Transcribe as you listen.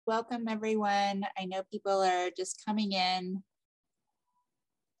Welcome everyone. I know people are just coming in.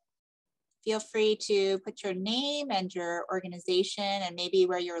 Feel free to put your name and your organization and maybe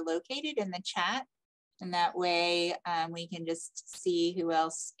where you're located in the chat. And that way we can just see who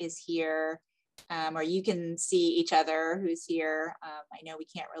else is here, or you can see each other who's here. I know we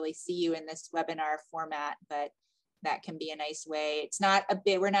can't really see you in this webinar format, but that can be a nice way. It's not a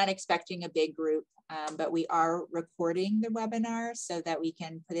big, we're not expecting a big group, but we are recording the webinar so that we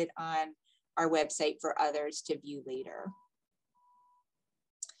can put it on our website for others to view later.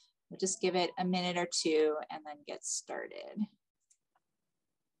 We'll just give it a minute or two and then get started.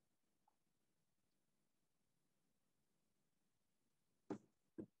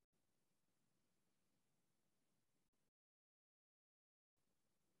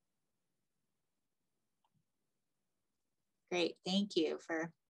 Great, thank you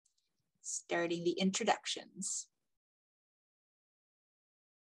for starting the introductions.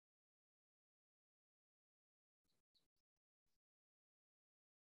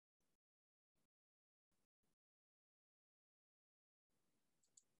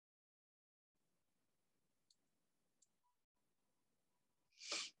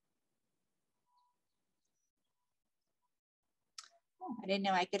 Oh, I didn't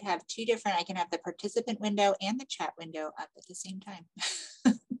know I could have two different, I can have the participant window and the chat window up at the same time.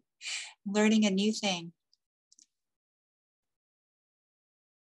 Learning a new thing.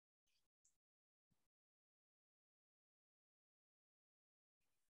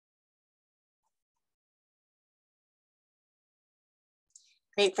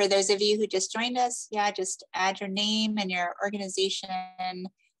 Great, for those of you who just joined us, yeah, just add your name and your organization,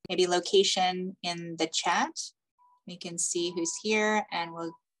 maybe location in the chat. We can see who's here and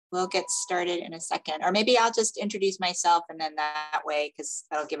we'll get started in a second. Or maybe I'll just introduce myself and then that way, because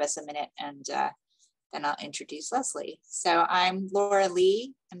that'll give us a minute, and then I'll introduce Leslie. So I'm Laura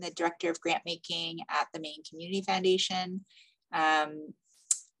Lee. I'm the Director of Grant Making at the Maine Community Foundation.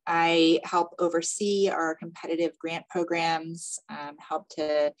 I help oversee our competitive grant programs, help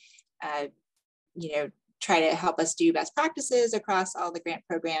to, try to help us do best practices across all the grant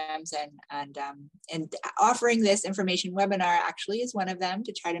programs, and offering this information webinar actually is one of them,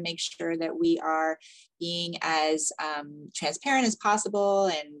 to try to make sure that we are being as transparent as possible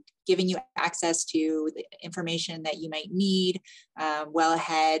and giving you access to the information that you might need well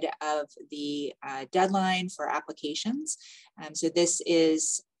ahead of the deadline for applications. So this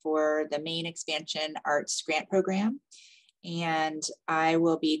is for the Maine Expansion Arts grant program. And I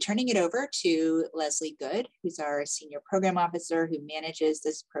will be turning it over to Leslie Good, who's our Senior Program Officer who manages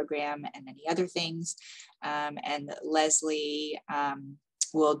this program and many other things. And Leslie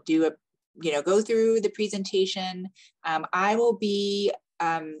will do go through the presentation. I will be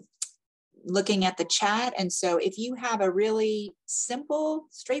looking at the chat. And so if you have a really simple,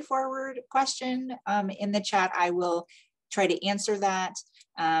 straightforward question in the chat, I will try to answer that.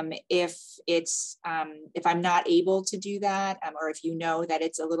 If I'm not able to do that, or if you know that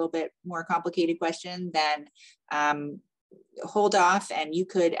it's a little bit more complicated question, then hold off, and you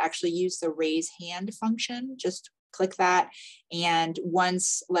could actually use the raise hand function. Just click that. And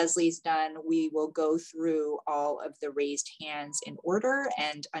once Leslie's done, we will go through all of the raised hands in order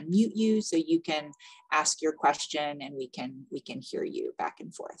and unmute you so you can ask your question and we can hear you back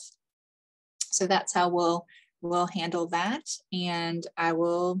and forth. So that's how we'll handle that, and I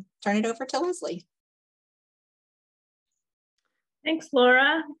will turn it over to Leslie. Thanks,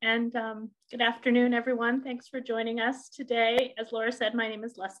 Laura, and good afternoon, everyone. Thanks for joining us today. As Laura said, my name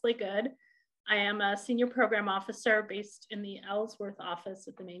is Leslie Good. I am a Senior Program Officer based in the Ellsworth office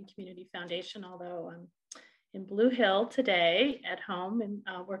at the Maine Community Foundation, although I'm in Blue Hill today at home and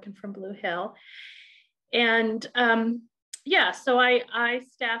working from Blue Hill. And yeah, so I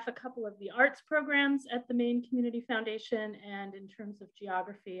staff a couple of the arts programs at the Maine Community Foundation, and in terms of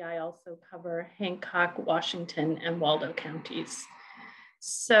geography, I also cover Hancock, Washington, and Waldo counties.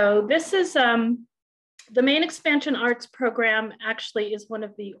 So this is the Maine Expansion Arts program. Actually is one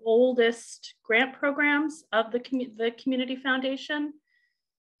of the oldest grant programs of the Community Foundation.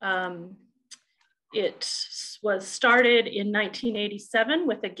 It was started in 1987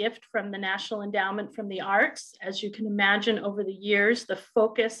 with a gift from the National Endowment for the Arts. As you can imagine, over the years, the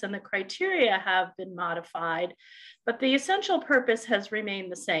focus and the criteria have been modified, but the essential purpose has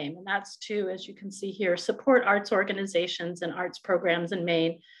remained the same. And that's to, as you can see here, support arts organizations and arts programs in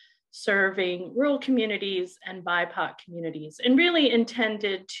Maine, serving rural communities and BIPOC communities, and really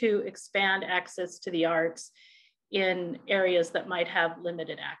intended to expand access to the arts in areas that might have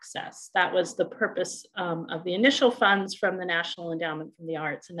limited access. That was the purpose of the initial funds from the National Endowment for the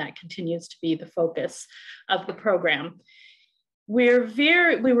Arts, and that continues to be the focus of the program.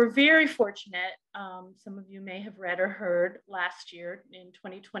 we were very fortunate. Some of you may have read or heard last year in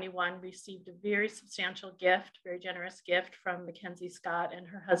 2021, received a very substantial gift, very generous gift from Mackenzie Scott and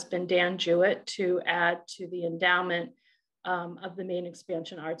her husband, Dan Jewett, to add to the endowment of the Maine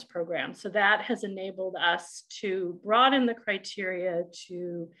Expansion Arts program. So that has enabled us to broaden the criteria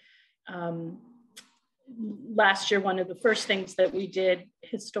to last year, one of the first things that we did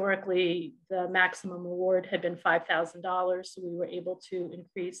historically, the maximum award had been $5,000. So we were able to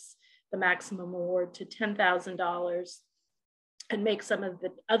increase the maximum award to $10,000 and make some of the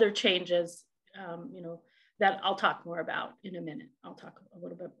other changes, that I'll talk more about in a minute. I'll talk a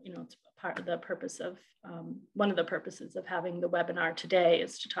little bit, it's part of the purpose of, one of the purposes of having the webinar today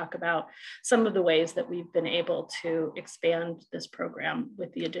is to talk about some of the ways that we've been able to expand this program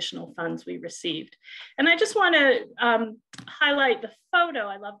with the additional funds we received. And I just want to highlight the photo.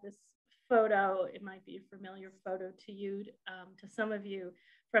 I love this photo. It might be a familiar photo to you, to some of you,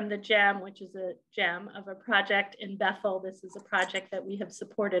 from the GEM, which is a gem of a project in Bethel. This is a project that we have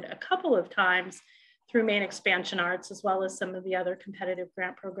supported a couple of times through Maine Expansion Arts, as well as some of the other competitive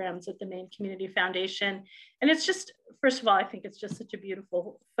grant programs at the Maine Community Foundation. And it's just, first of all, I think it's just such a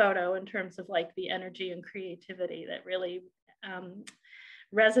beautiful photo in terms of like the energy and creativity that really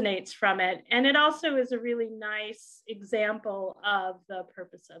resonates from it. And it also is a really nice example of the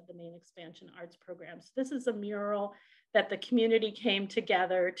purpose of the Maine Expansion Arts program. So this is a mural that the community came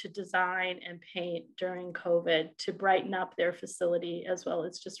together to design and paint during COVID to brighten up their facility, as well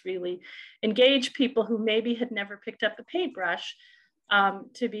as just really engage people who maybe had never picked up a paintbrush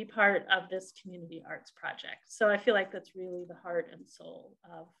to be part of this community arts project. So I feel like that's really the heart and soul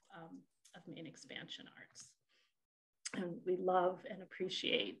of Maine Expansion Arts. And we love and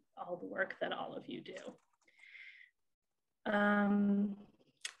appreciate all the work that all of you do.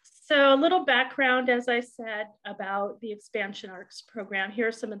 So a little background, as I said, about the Expansion Arts program. Here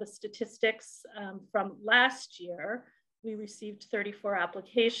are some of the statistics from last year. We received 34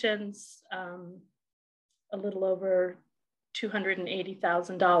 applications, a little over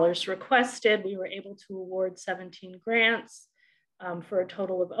 $280,000 requested. We were able to award 17 grants for a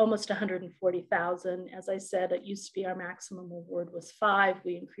total of almost $140,000. As I said, it used to be our maximum award was 5.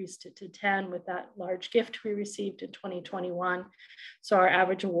 We increased it to 10 with that large gift we received in 2021. So our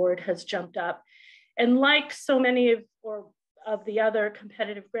average award has jumped up. And like so many of the other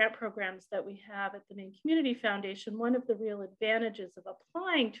competitive grant programs that we have at the Maine Community Foundation, one of the real advantages of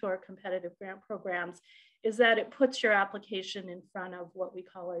applying to our competitive grant programs is that it puts your application in front of what we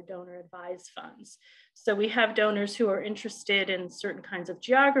call our donor advised funds. So we have donors who are interested in certain kinds of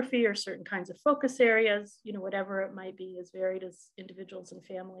geography or certain kinds of focus areas, whatever it might be, as varied as individuals and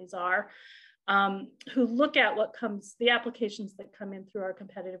families are, who look at the applications that come in through our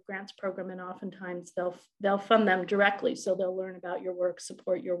competitive grants program, and oftentimes they'll fund them directly. So they'll learn about your work,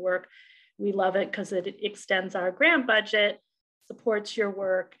 support your work. We love it because it extends our grant budget, supports your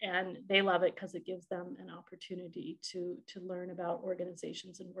work, and they love it because it gives them an opportunity to learn about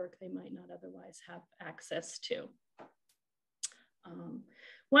organizations and work they might not otherwise have access to.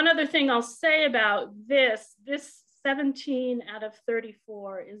 One other thing I'll say about this 17 out of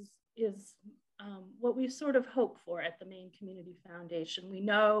 34 is what we sort of hope for at the Maine Community Foundation. We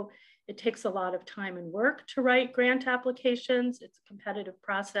know it takes a lot of time and work to write grant applications. It's a competitive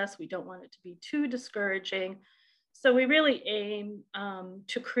process. We don't want it to be too discouraging. So we really aim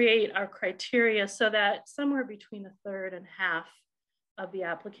to create our criteria so that somewhere between a third and half of the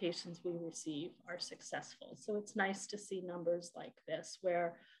applications we receive are successful. So it's nice to see numbers like this,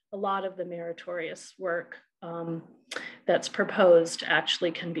 where a lot of the meritorious work that's proposed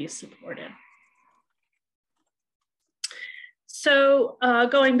actually can be supported. So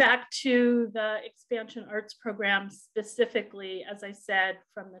going back to the Expansion Arts program specifically, as I said,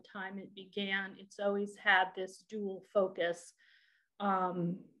 from the time it began, it's always had this dual focus,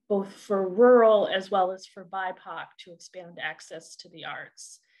 both for rural as well as for BIPOC, to expand access to the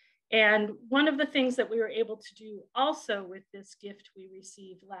arts. And one of the things that we were able to do also with this gift we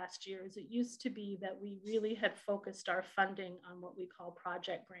received last year is it used to be that we really had focused our funding on what we call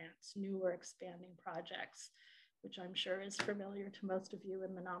project grants, new or expanding projects, which I'm sure is familiar to most of you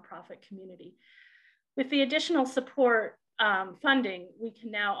in the nonprofit community. With the additional support funding, we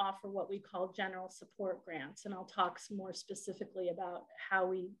can now offer what we call general support grants. And I'll talk more specifically about how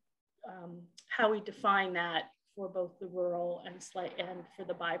we define that for both the rural and for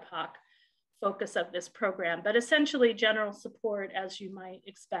the BIPOC focus of this program. But essentially, general support, as you might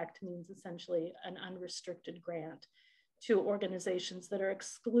expect, means essentially an unrestricted grant to organizations that are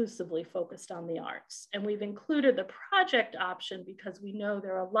exclusively focused on the arts. And we've included the project option because we know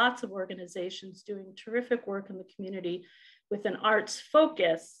there are lots of organizations doing terrific work in the community with an arts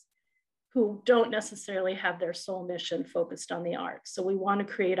focus who don't necessarily have their sole mission focused on the arts. So we want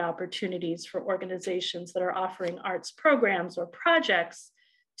to create opportunities for organizations that are offering arts programs or projects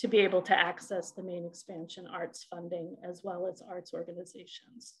to be able to access the Maine Expansion Arts funding as well as arts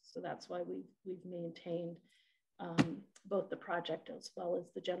organizations. So that's why we've maintained both the project as well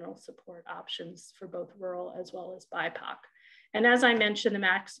as the general support options for both rural as well as BIPOC. And as I mentioned, the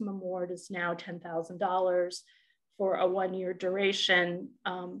maximum award is now $10,000 for a one-year duration.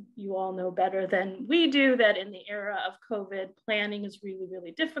 You all know better than we do that in the era of COVID, planning is really,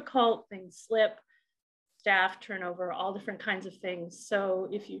 really difficult. Things slip, staff turnover, all different kinds of things. So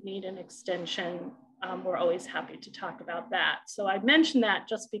if you need an extension, we're always happy to talk about that. So I mentioned that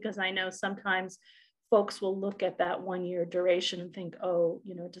just because I know sometimes folks will look at that one-year duration and think, oh,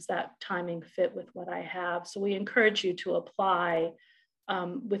 you know, does that timing fit with what I have? So we encourage you to apply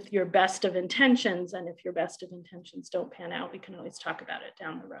with your best of intentions. And if your best of intentions don't pan out, we can always talk about it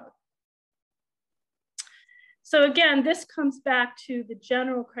down the road. So again, this comes back to the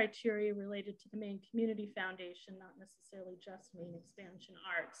general criteria related to the Maine Community Foundation, not necessarily just Maine Expansion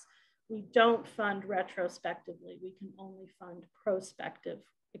Arts. We don't fund retrospectively. We can only fund prospective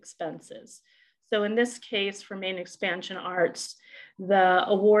expenses. So in this case, for Maine Expansion Arts, the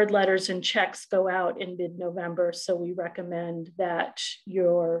award letters and checks go out in mid-November. So we recommend that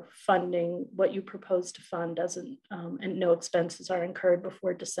your funding, what you propose to fund doesn't, and no expenses are incurred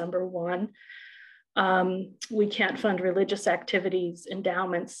before December 1. We can't fund religious activities,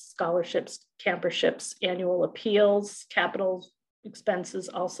 endowments, scholarships, camperships, annual appeals, capital expenses.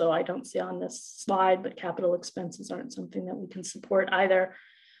 Also, I don't see on this slide, but capital expenses aren't something that we can support either.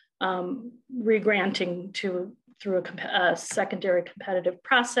 Regranting through a secondary competitive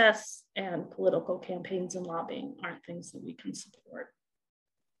process, and political campaigns and lobbying aren't things that we can support.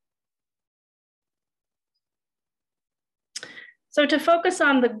 So to focus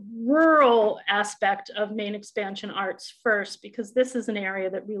on the rural aspect of Maine Expansion Arts first, because this is an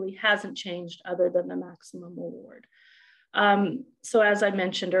area that really hasn't changed other than the maximum award. So as I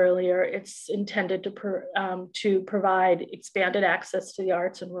mentioned earlier, it's intended to provide expanded access to the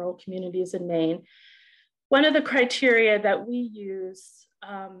arts in rural communities in Maine. One of the criteria that we use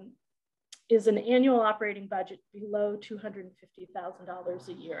is an annual operating budget below $250,000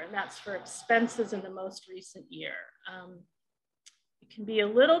 a year, and that's for expenses in the most recent year. It can be a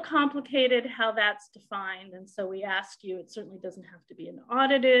little complicated how that's defined, and so we ask you, it certainly doesn't have to be an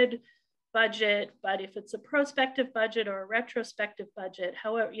audited budget, but if it's a prospective budget or a retrospective budget,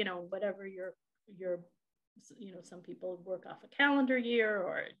 however, you know, whatever your, you know, some people work off a calendar year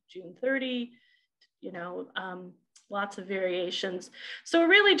or June 30, you know, lots of variations. So we're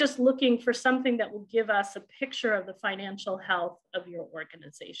really just looking for something that will give us a picture of the financial health of your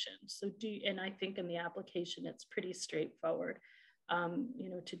organization. So and I think in the application, it's pretty straightforward. You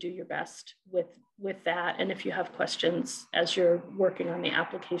know, to do your best with that. And if you have questions as you're working on the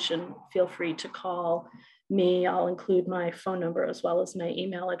application, feel free to call me. I'll include my phone number as well as my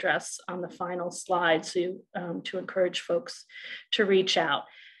email address on the final slide, so to encourage folks to reach out.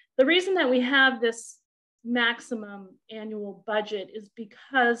 The reason that we have this maximum annual budget is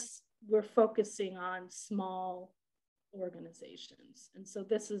because we're focusing on small organizations. And so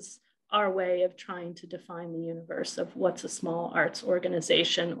this is our way of trying to define the universe of what's a small arts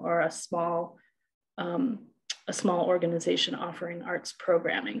organization or a small organization offering arts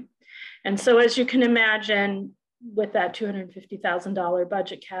programming. And so as you can imagine, with that $250,000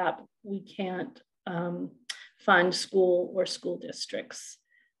 budget cap, we can't fund school or school districts.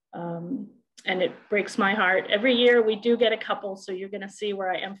 And it breaks my heart. Every year we do get a couple, so you're gonna see where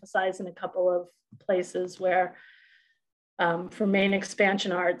I emphasize in a couple of places where for Maine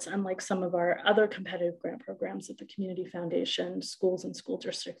Expansion Arts, unlike some of our other competitive grant programs at the Community Foundation, schools and school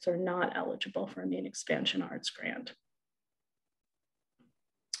districts are not eligible for a Maine Expansion Arts grant,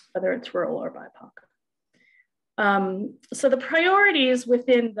 whether it's rural or BIPOC. So the priorities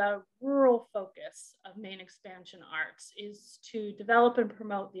within the rural focus of Maine Expansion Arts is to develop and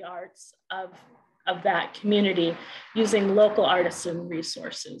promote the arts of that community using local artisan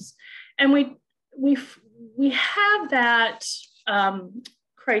resources. And we have that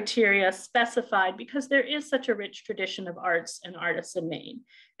criteria specified because there is such a rich tradition of arts and artists in Maine.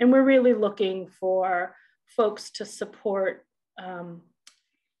 And we're really looking for folks to support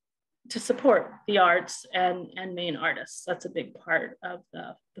the arts and Maine artists. That's a big part of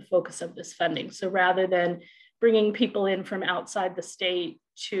the focus of this funding. So rather than bringing people in from outside the state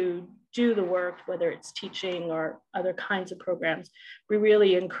to do the work, whether it's teaching or other kinds of programs, we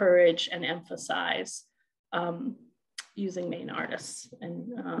really encourage and emphasize using Maine artists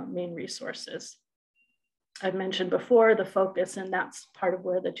and Maine resources. I've mentioned before the focus, and that's part of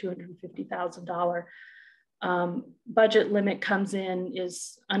where the $250,000 budget limit comes in,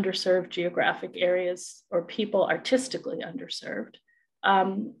 is underserved geographic areas or people artistically underserved.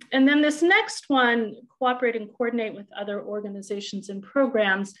 And then this next one, cooperate and coordinate with other organizations and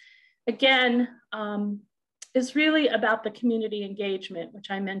programs, again, is really about the community engagement,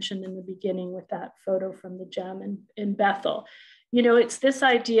 which I mentioned in the beginning with that photo from the gem in Bethel. You know, it's this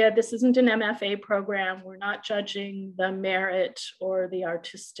idea, this isn't an MFA program. We're not judging the merit or the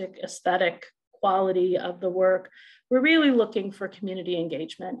artistic aesthetic quality of the work. We're really looking for community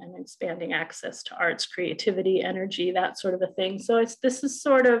engagement and expanding access to arts, creativity, energy, that sort of a thing. So this is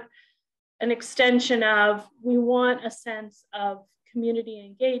sort of an extension of, we want a sense of community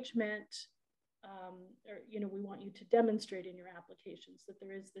engagement, or, you know, we want you to demonstrate in your applications that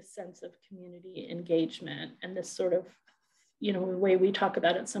there is this sense of community engagement, and this sort of, you know, the way we talk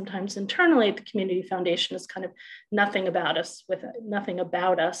about it sometimes internally at the Community Foundation is kind of nothing about us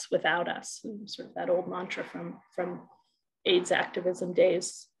without us, sort of that old mantra from AIDS activism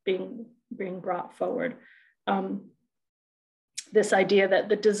days being brought forward. This idea that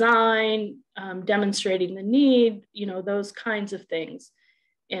the design, demonstrating the need, you know, those kinds of things,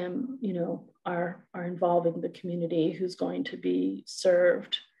 and, you know, are involving the community who's going to be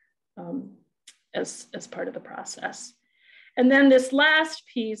served as part of the process. And then this last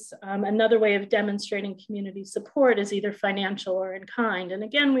piece, another way of demonstrating community support is either financial or in kind. And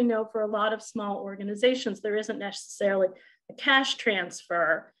again, we know for a lot of small organizations, there isn't necessarily a cash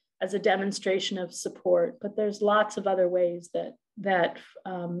transfer as a demonstration of support, but there's lots of other ways that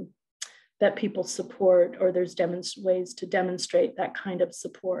people support, or there's ways to demonstrate that kind of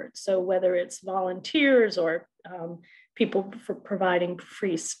support. So whether it's volunteers or people for providing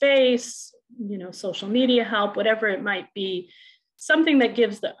free space, you know, social media help, whatever it might be, something that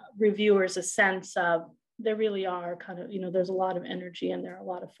gives the reviewers a sense of there really are kind of, you know, there's a lot of energy and there are a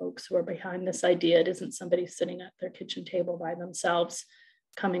lot of folks who are behind this idea. It isn't somebody sitting at their kitchen table by themselves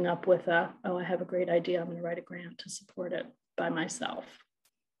coming up with oh, I have a great idea, I'm going to write a grant to support it by myself.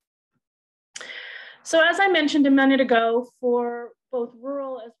 So as I mentioned a minute ago, for both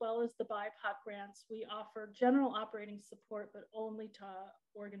rural as well as the BIPOC grants, we offer general operating support, but only to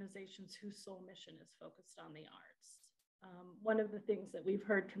organizations whose sole mission is focused on the arts. One of the things that we've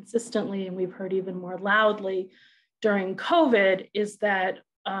heard consistently, and we've heard even more loudly during COVID, is that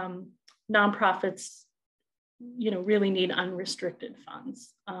nonprofits, you know, really need unrestricted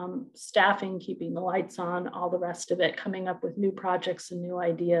funds, staffing, keeping the lights on, all the rest of it, coming up with new projects and new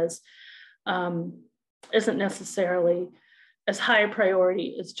ideas. Isn't necessarily as high a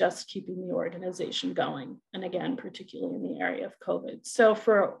priority as just keeping the organization going. And again, particularly in the area of COVID. So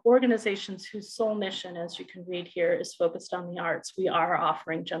for organizations whose sole mission, as you can read here, is focused on the arts, we are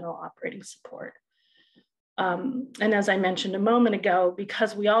offering general operating support. And as I mentioned a moment ago,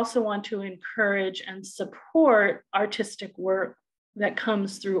 because we also want to encourage and support artistic work that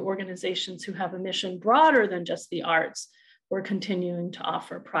comes through organizations who have a mission broader than just the arts, we're continuing to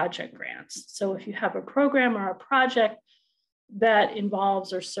offer project grants. So if you have a program or a project that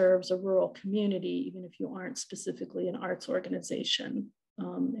involves or serves a rural community, even if you aren't specifically an arts organization,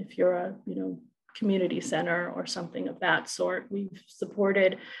 if you're a, you know, community center or something of that sort, we've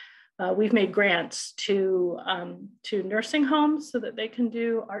supported, we've made grants to nursing homes so that they can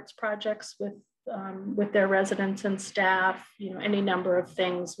do arts projects with their residents and staff, you know, any number of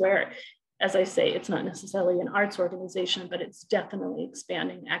things where, as I say, it's not necessarily an arts organization, but it's definitely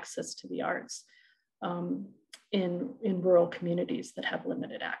expanding access to the arts in rural communities that have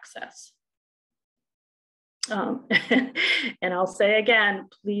limited access. And I'll say again,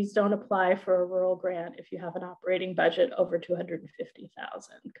 please don't apply for a rural grant if you have an operating budget over $250,000,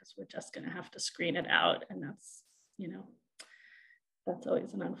 because we're just going to have to screen it out, and that's, you know, that's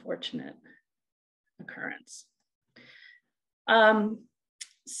always an unfortunate occurrence.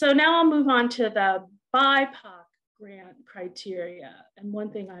 So now I'll move on to the BIPOC grant criteria. And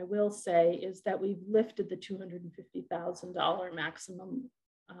one thing I will say is that we've lifted the $250,000 maximum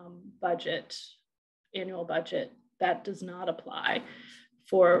budget, annual budget. That does not apply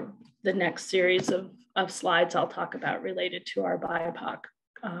for the next series of slides I'll talk about related to our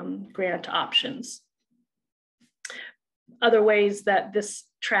BIPOC grant options. Other ways that this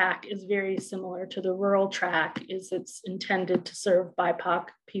track is very similar to the rural track is it's intended to serve BIPOC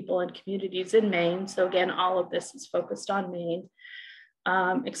people and communities in Maine. So again, all of this is focused on Maine,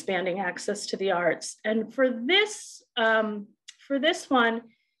 expanding access to the arts. And for this one,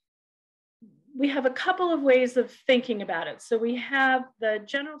 we have a couple of ways of thinking about it. So we have the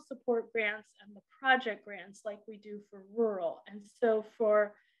general support grants and the project grants like we do for rural. And so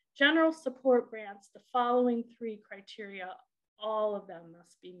for general support grants, the following 3 criteria, all of them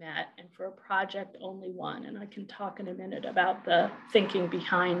must be met, and for a project, only one. And I can talk in a minute about the thinking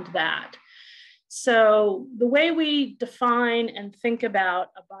behind that. So the way we define and think about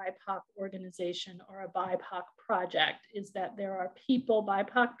a BIPOC organization or a BIPOC project is that there are people,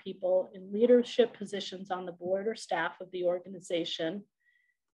 BIPOC people, in leadership positions on the board or staff of the organization,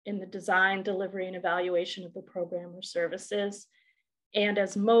 in the design, delivery, and evaluation of the program or services, and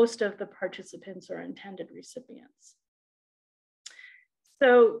as most of the participants are intended recipients.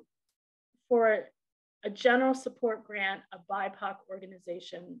 So for a general support grant, a BIPOC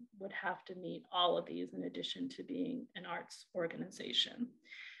organization would have to meet all of these in addition to being an arts organization.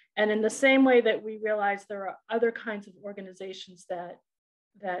 And in the same way that we realize there are other kinds of organizations that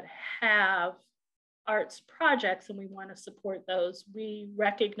have arts projects and we want to support those, we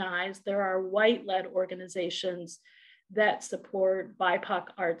recognize there are white-led organizations that support BIPOC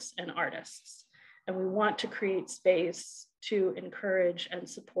arts and artists. And we want to create space to encourage and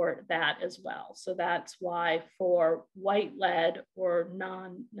support that as well. So that's why for white-led or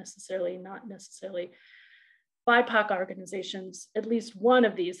not necessarily BIPOC organizations, at least one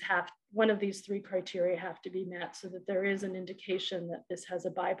of these 3 criteria have to be met so that there is an indication that this has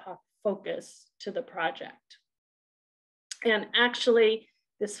a BIPOC focus to the project. And actually,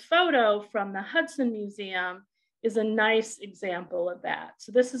 this photo from the Hudson Museum is a nice example of that.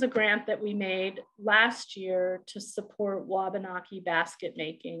 So this is a grant that we made last year to support Wabanaki basket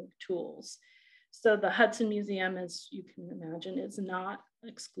making tools. So the Hudson Museum, as you can imagine, is not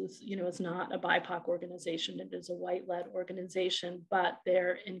exclusive, is not a BIPOC organization. It is a white-led organization, but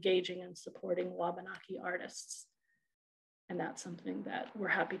they're engaging and supporting Wabanaki artists. And that's something that we're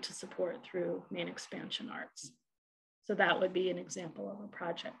happy to support through Maine Expansion Arts. So that would be an example of a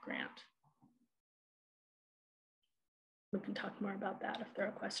project grant. We can talk more about that if there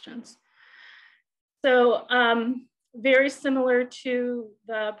are questions. So very similar to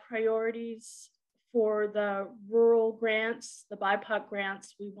the priorities for the rural grants, the BIPOC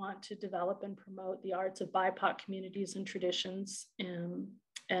grants, we want to develop and promote the arts of BIPOC communities and traditions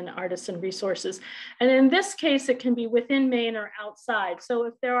and artists and resources. And in this case, it can be within Maine or outside. So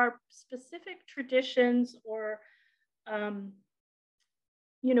if there are specific traditions or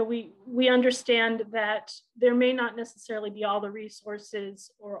we understand that there may not necessarily be all the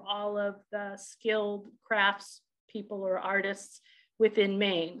resources or all of the skilled crafts people or artists within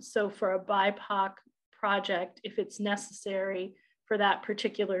Maine. So for a BIPOC project, if it's necessary for that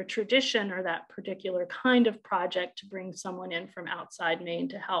particular tradition or that particular kind of project to bring someone in from outside Maine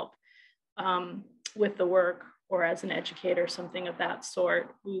to help with the work or as an educator, something of that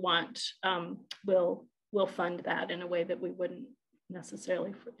sort, we want, we'll fund that in a way that we wouldn't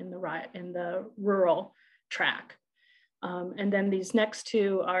necessarily in the rural track. And then these next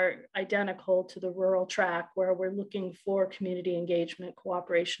 2 are identical to the rural track, where we're looking for community engagement,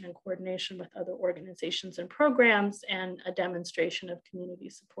 cooperation, and coordination with other organizations and programs, and a demonstration of community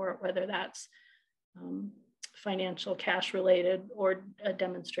support, whether that's financial, cash related, or a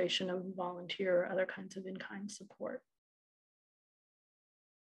demonstration of volunteer or other kinds of in-kind support.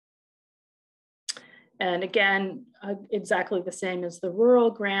 And again, exactly the same as the rural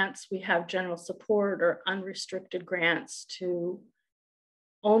grants, we have general support or unrestricted grants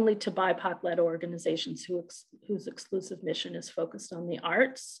only to BIPOC-led organizations whose exclusive mission is focused on the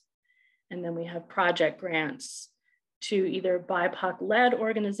arts. And then we have project grants to either BIPOC-led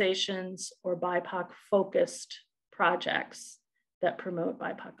organizations or BIPOC-focused projects that promote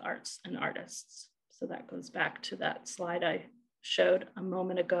BIPOC arts and artists. So that goes back to that slide I showed a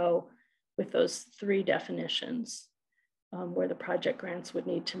moment ago with those 3 definitions, where the project grants would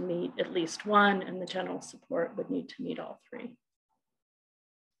need to meet at least 1 and the general support would need to meet all 3.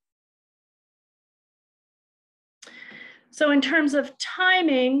 So in terms of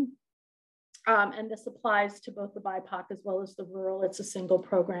timing, and this applies to both the BIPOC as well as the rural, it's a single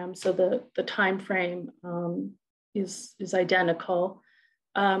program. So the time frame is identical.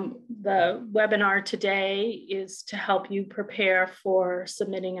 The webinar today is to help you prepare for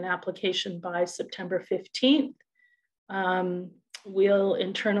submitting an application by September 15th. We'll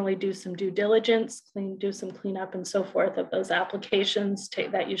internally do some due diligence, do some cleanup and so forth of those applications.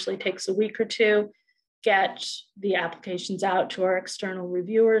 That usually takes a week or 2. Get the applications out to our external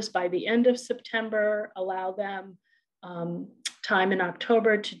reviewers by the end of September, allow them time in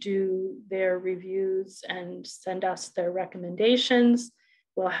October to do their reviews and send us their recommendations.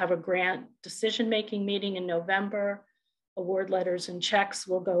 We'll have a grant decision-making meeting in November. award letters and checks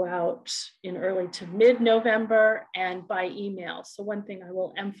will go out in early to mid-November and by email. So one thing I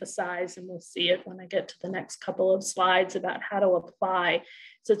will emphasize, and we'll see it when I get to the next couple of slides about how to apply.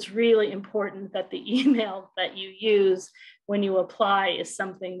 So it's really important that the email that you use when you apply is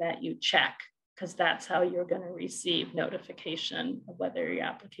something that you check, because that's how you're going to receive notification of whether your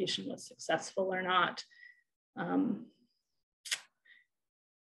application was successful or not.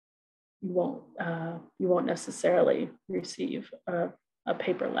 You won't necessarily receive a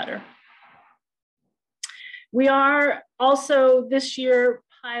paper letter. We are also this year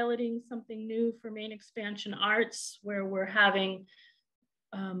piloting something new for Maine Expansion Arts, where we're having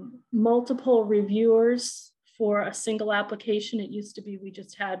multiple reviewers for a single application. It used to be we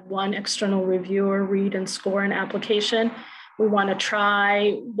just had one external reviewer read and score an application. We want to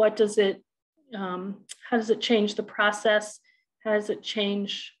try what does it, how does it change the process? How does it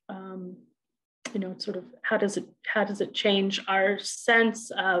change, sort of how does it change our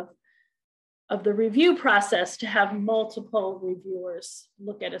sense of the review process to have multiple reviewers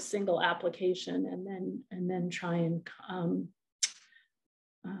look at a single application and then try and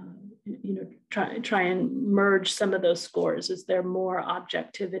try and merge some of those scores? Is there more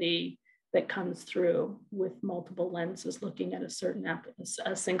objectivity that comes through with multiple lenses looking at a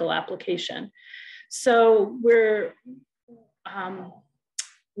single application? So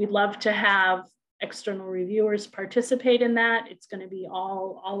we'd love to have external reviewers participate in that. It's going to be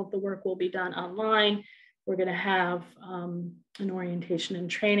all of the work will be done online. We're going to have an orientation and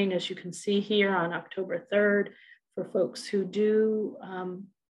training, as you can see here, on October 3rd for folks who do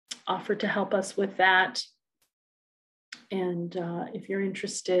offer to help us with that. And if you're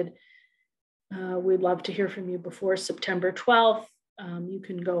interested, we'd love to hear from you before September 12th. You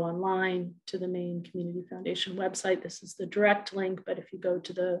can go online to the Maine Community Foundation website. This is the direct link, but if you go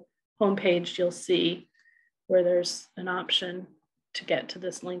to the homepage, you'll see where there's an option to get to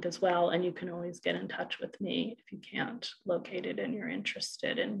this link as well. And you can always get in touch with me if you can't locate it and you're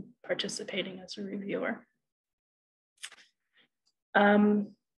interested in participating as a reviewer.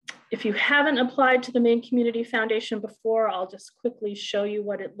 If you haven't applied to the Maine Community Foundation before, I'll just quickly show you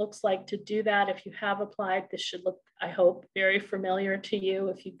what it looks like to do that. If you have applied, this should look, I hope, very familiar to you.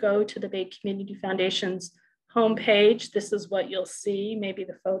 If you go to the Maine Community Foundation's homepage, this is what you'll see. Maybe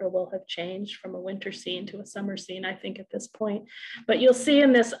the photo will have changed from a winter scene to a summer scene, I think, at this point. But you'll see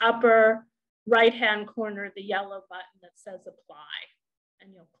in this upper right-hand corner the yellow button that says apply.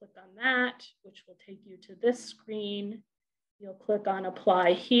 And you'll click on that, which will take you to this screen. You'll click on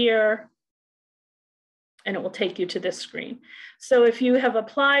apply here, and it will take you to this screen. So if you have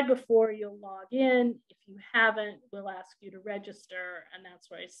applied before, you'll log in. If you haven't, we'll ask you to register. And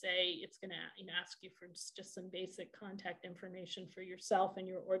that's where I say it's going to ask you for just some basic contact information for yourself and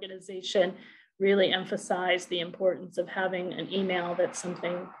your organization. Really emphasize the importance of having an email that's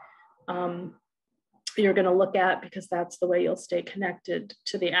something you're going to look at, because that's the way you'll stay connected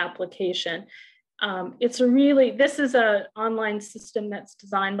to the application. This is an online system that's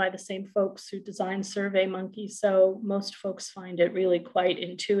designed by the same folks who designed SurveyMonkey. So most folks find it really quite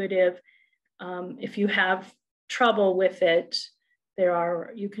intuitive. If you have trouble with it,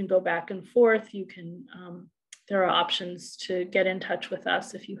 you can go back and forth. There are options to get in touch with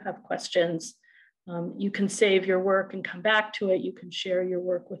us if you have questions. You can save your work and come back to it. You can share your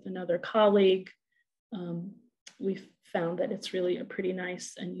work with another colleague. We've found that it's really a pretty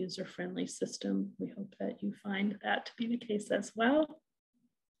nice and user-friendly system. We hope that you find that to be the case as well.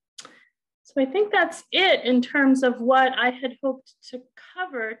 So I think that's it in terms of what I had hoped to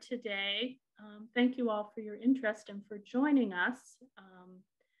cover today. Thank you all for your interest and for joining us.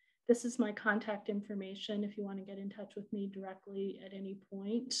 This is my contact information if you want to get in touch with me directly at any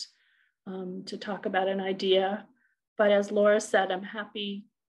point to talk about an idea. But as Laura said, I'm happy.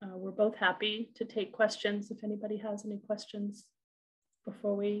 We're both happy to take questions if anybody has any questions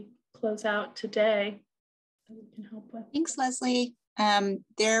before we close out today that we can help with. Thanks, Leslie.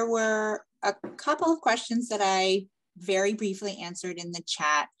 There were a couple of questions that I very briefly answered in the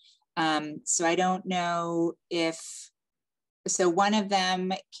chat. So I don't know so one of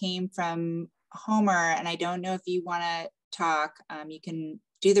them came from Homer, and I don't know if you want to talk. You can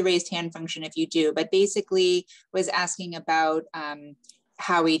do the raised hand function if you do, but basically was asking about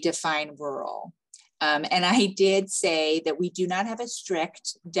how we define rural. And I did say that we do not have a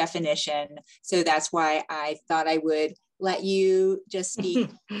strict definition. So that's why I thought I would let you just speak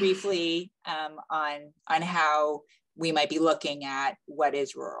briefly on how we might be looking at what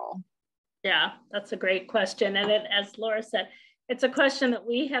is rural. Yeah, that's a great question. And as Laura said, it's a question that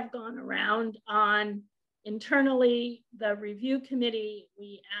we have gone around on internally. The review committee,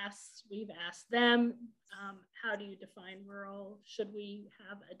 we've asked them how do you define rural? Should we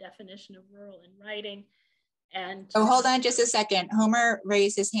have a definition of rural in writing? And oh, hold on just a second. Homer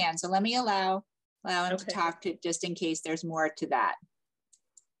raised his hand, so let me allow him to talk, to just in case there's more to that.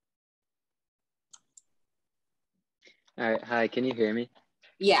 All right, hi, can you hear me?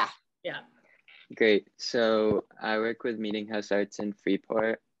 Yeah. Yeah. Great, so I work with Meeting House Arts in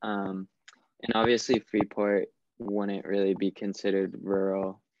Freeport, and obviously Freeport wouldn't really be considered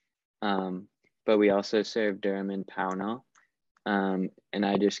rural, but we also serve Durham and Pownell, and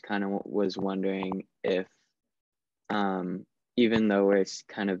I just kind of was wondering if, even though we're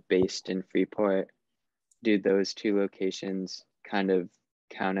kind of based in Freeport, do those two locations kind of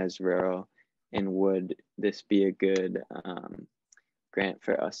count as rural, and would this be a good grant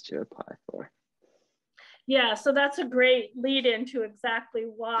for us to apply for? Yeah, so that's a great lead into exactly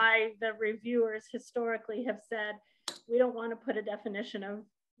why the reviewers historically have said we don't want to put a definition of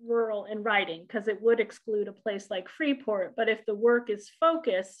rural in writing because it would exclude a place like Freeport. But if the work is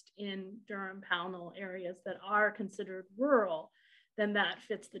focused in Durham, Pownell areas that are considered rural, then that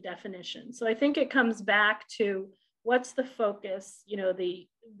fits the definition. So I think it comes back to what's the focus. You know, the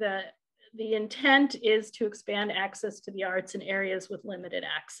intent is to expand access to the arts in areas with limited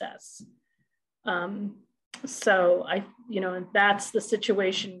access. So and that's the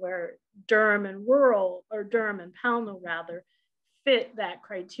situation where Durham and rural, or Durham and Pownell rather, fit that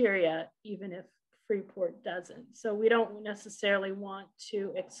criteria, even if Freeport doesn't. So we don't necessarily want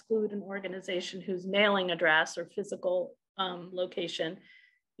to exclude an organization whose mailing address or physical location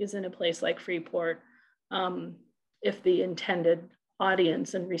is in a place like Freeport, if the intended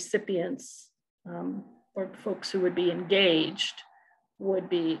audience and recipients or folks who would be engaged would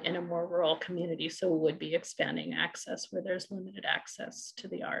be in a more rural community. So would be expanding access where there's limited access to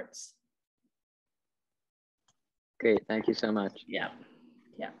the arts. Great, thank you so much. Yeah,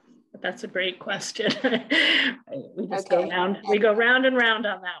 but that's a great question. We just go round and round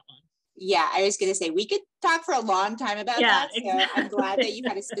on that one. Yeah, I was going to say, we could talk for a long time about that. So exactly. I'm glad that you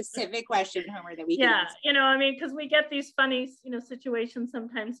had a specific question, Homer, that we can answer. Because we get these funny, situations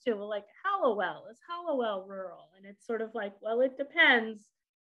sometimes too. Well, like Hallowell, is Hallowell rural? And it's sort of like, well, it depends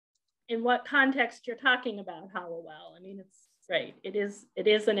in what context you're talking about Hallowell. I mean, it's right. It is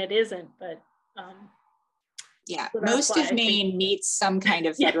and it isn't, but yeah, so most of Maine meets some kind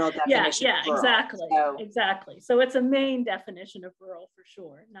of federal definition. Yeah, of rural, exactly. So it's a Maine definition of rural for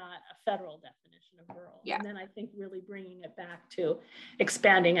sure, not a federal definition of rural. Yeah. And then I think really bringing it back to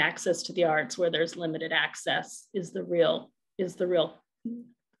expanding access to the arts where there's limited access is the real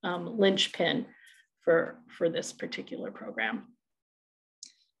linchpin for this particular program.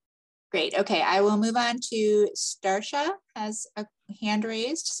 Great. Okay, I will move on to Starsha has a hand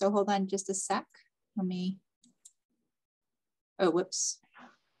raised. So hold on just a sec. Let me. Oh, whoops.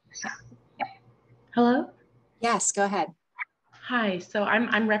 Hello? Yes, go ahead. Hi, so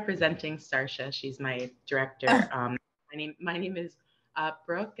I'm representing Starsha. She's my director. Oh. My name is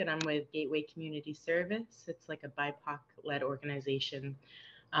Brooke, and I'm with Gateway Community Service. It's like a BIPOC-led organization.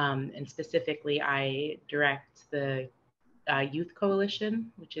 And specifically, I direct the Youth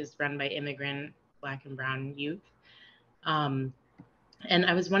Coalition, which is run by immigrant Black and Brown youth. And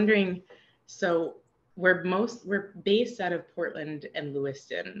I was wondering, so we're based out of Portland and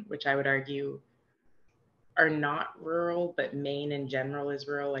Lewiston, which I would argue are not rural, but Maine in general is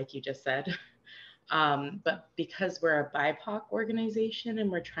rural, like you just said. But because we're a BIPOC organization and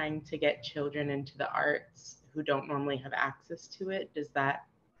we're trying to get children into the arts who don't normally have access to it,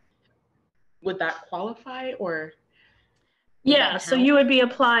 would that qualify, or? Yeah, so you would be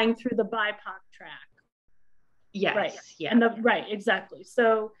applying through the BIPOC track. Yes, right. Yeah. And right, exactly.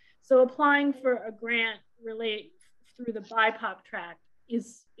 So applying for a grant through the BIPOC track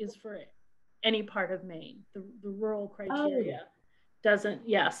is for any part of Maine. The rural criteria doesn't.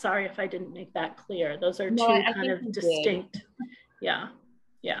 Yeah, sorry if I didn't make that clear. Those are two kind of distinct. Yeah.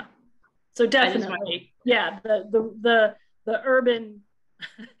 So definitely, the urban,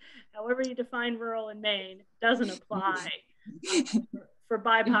 however you define rural in Maine, doesn't apply for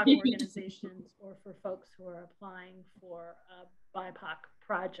BIPOC organizations or for folks who are applying for a BIPOC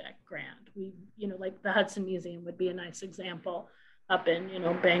project grant. We, like the Hudson Museum would be a nice example up in,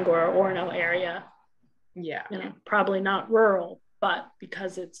 Bangor or Orono area. Yeah. Probably not rural, but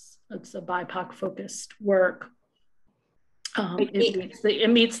because it's a BIPOC focused work, it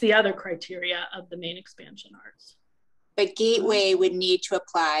meets the other criteria of the Maine Expansion Arts. But Gateway would need to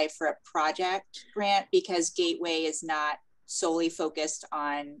apply for a project grant because Gateway is not solely focused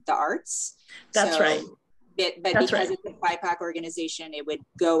on the arts. That's right. But because it's a BIPOC organization, it would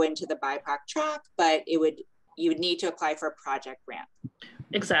go into the BIPOC track, but you would need to apply for a project grant.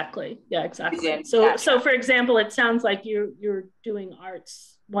 Exactly. Yeah, exactly. So for example, it sounds like you're doing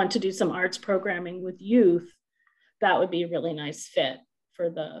arts, want to do some arts programming with youth. That would be a really nice fit for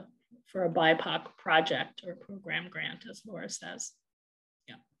a BIPOC project or program grant, as Laura says.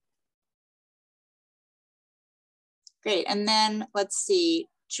 Yeah. Great. And then let's see,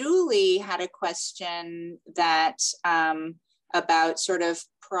 Julie had a question that about sort of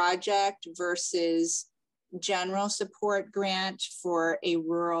project versus general support grant for a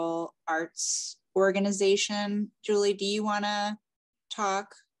rural arts organization. Julie, do you want to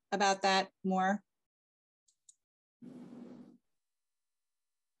talk about that more?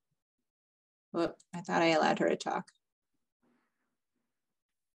 Well, I thought I allowed her to talk.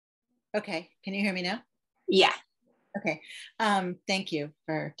 Okay, can you hear me now? Yeah. Okay, thank you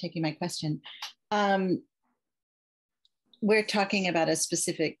for taking my question. We're talking about a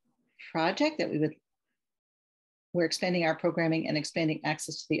specific project that we're expanding our programming and expanding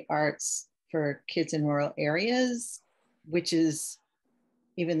access to the arts for kids in rural areas, which is,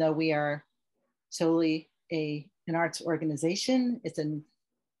 even though we are solely an arts organization, it's an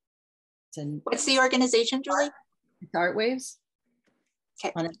what's the organization, Julie? It's Art Waves.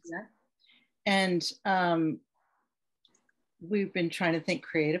 Okay. On NPR. And we've been trying to think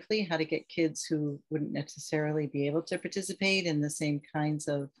creatively how to get kids who wouldn't necessarily be able to participate in the same kinds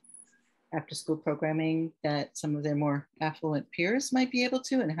of after-school programming that some of their more affluent peers might be able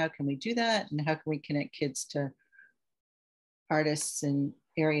to, and how can we do that, and how can we connect kids to artists in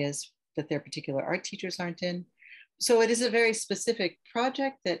areas that their particular art teachers aren't in. So it is a very specific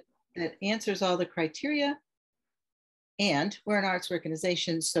project that answers all the criteria, and we're an arts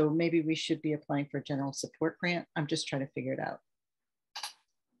organization, so maybe we should be applying for a general support grant. I'm just trying to figure it out.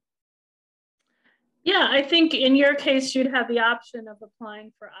 Yeah, I think in your case, you'd have the option of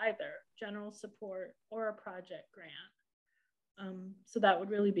applying for either general support or a project grant. So that would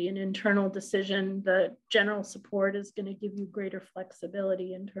really be an internal decision. The general support is going to give you greater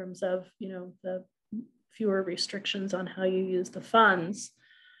flexibility in terms of, the fewer restrictions on how you use the funds.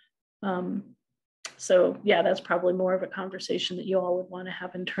 So yeah, that's probably more of a conversation that you all would want to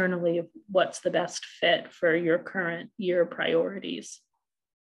have internally of what's the best fit for your current year priorities.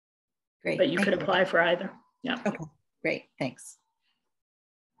 Great. But you could apply for either. Yeah. Okay, great, thanks.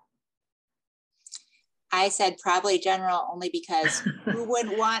 I said probably general only because who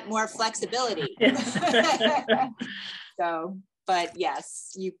wouldn't want more flexibility? So, but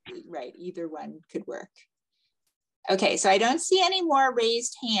yes, right, either one could work. Okay, so I don't see any more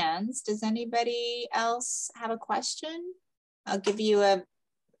raised hands. Does anybody else have a question? I'll give you a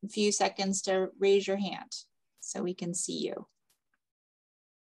few seconds to raise your hand so we can see you.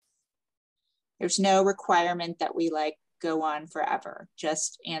 There's no requirement that we go on forever.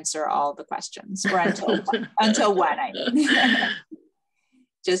 Just answer all the questions, or until one, I mean.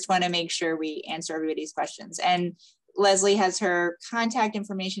 Just want to make sure we answer everybody's questions. And Leslie has her contact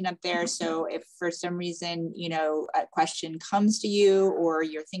information up there. So if for some reason, a question comes to you or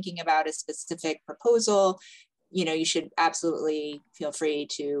you're thinking about a specific proposal, you should absolutely feel free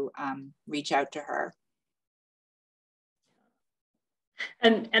to reach out to her.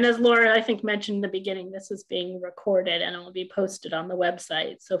 And as Laura, I think, mentioned in the beginning, this is being recorded and it will be posted on the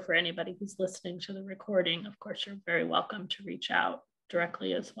website. So for anybody who's listening to the recording, of course, you're very welcome to reach out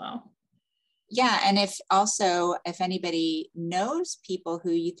directly as well. Yeah, and if anybody knows people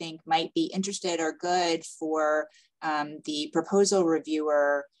who you think might be interested or good for the proposal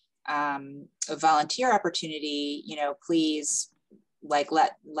reviewer volunteer opportunity, please let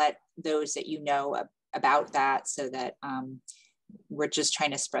those that about that, so that we're just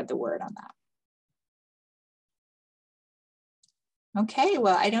trying to spread the word on that. Okay,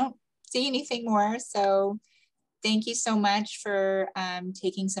 well, I don't see anything more. So thank you so much for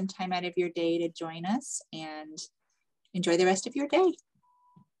taking some time out of your day to join us, and enjoy the rest of your day.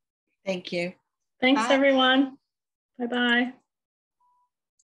 Thank you. Thanks, everyone. Bye-bye.